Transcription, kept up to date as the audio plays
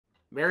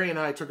Mary and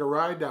I took a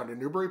ride down to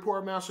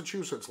Newburyport,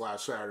 Massachusetts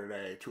last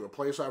Saturday to a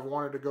place I've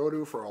wanted to go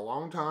to for a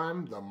long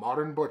time, the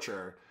Modern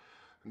Butcher.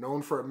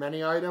 Known for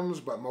many items,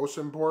 but most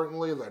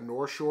importantly, the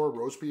North Shore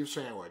roast beef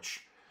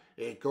sandwich.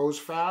 It goes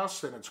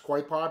fast and it's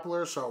quite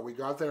popular, so we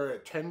got there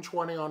at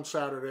 10:20 on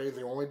Saturday,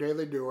 the only day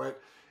they do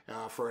it,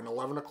 for an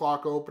 11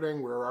 o'clock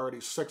opening. We were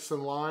already sixth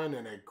in line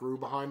and it grew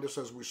behind us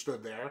as we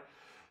stood there.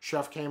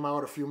 Chef came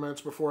out a few minutes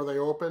before they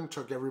opened,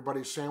 took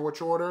everybody's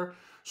sandwich order.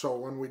 So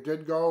when we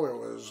did go, it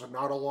was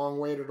not a long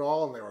wait at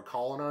all, and they were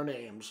calling our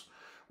names.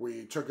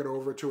 We took it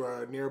over to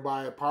a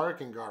nearby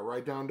park and got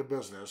right down to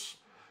business.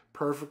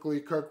 Perfectly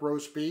cooked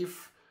roast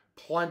beef,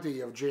 plenty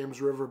of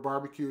James River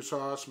barbecue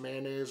sauce,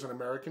 mayonnaise, and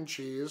American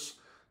cheese.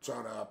 It's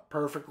on a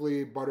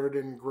perfectly buttered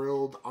and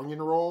grilled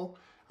onion roll,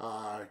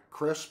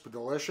 crisp,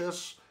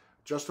 delicious.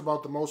 Just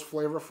about the most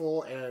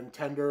flavorful and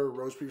tender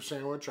roast beef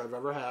sandwich I've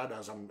ever had,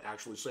 as I'm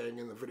actually saying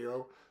in the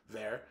video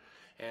there.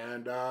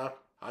 And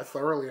I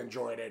thoroughly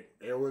enjoyed it.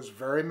 It was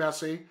very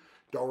messy.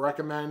 Don't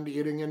recommend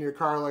eating in your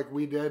car like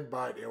we did,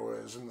 but it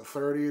was in the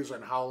 30s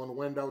and howling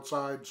wind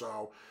outside,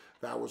 so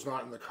that was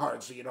not in the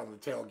cards to eat on the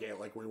tailgate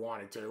like we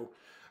wanted to.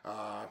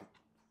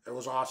 It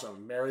was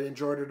awesome. Mary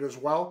enjoyed it as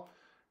well.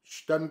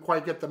 She doesn't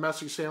quite get the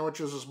messy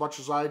sandwiches as much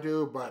as I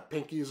do, but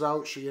Pinky's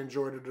out. She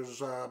enjoyed it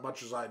as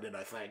much as I did,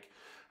 I think.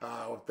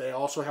 They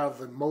also have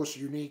the most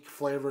unique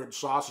flavored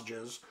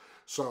sausages.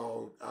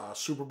 So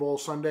Super Bowl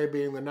Sunday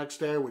being the next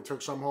day, we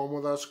took some home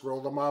with us,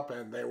 grilled them up,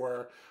 and they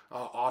were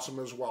awesome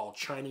as well.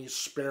 Chinese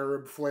spare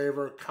rib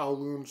flavor,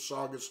 Kowloon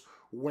saugus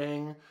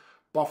wing,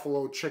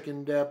 buffalo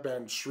chicken dip,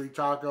 and street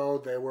taco.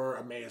 They were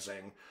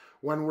amazing.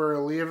 When we were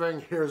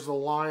leaving, here's the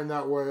line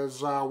that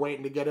was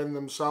waiting to get in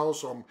themselves,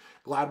 so I'm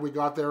glad we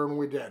got there and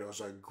we did. It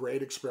was a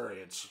great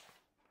experience.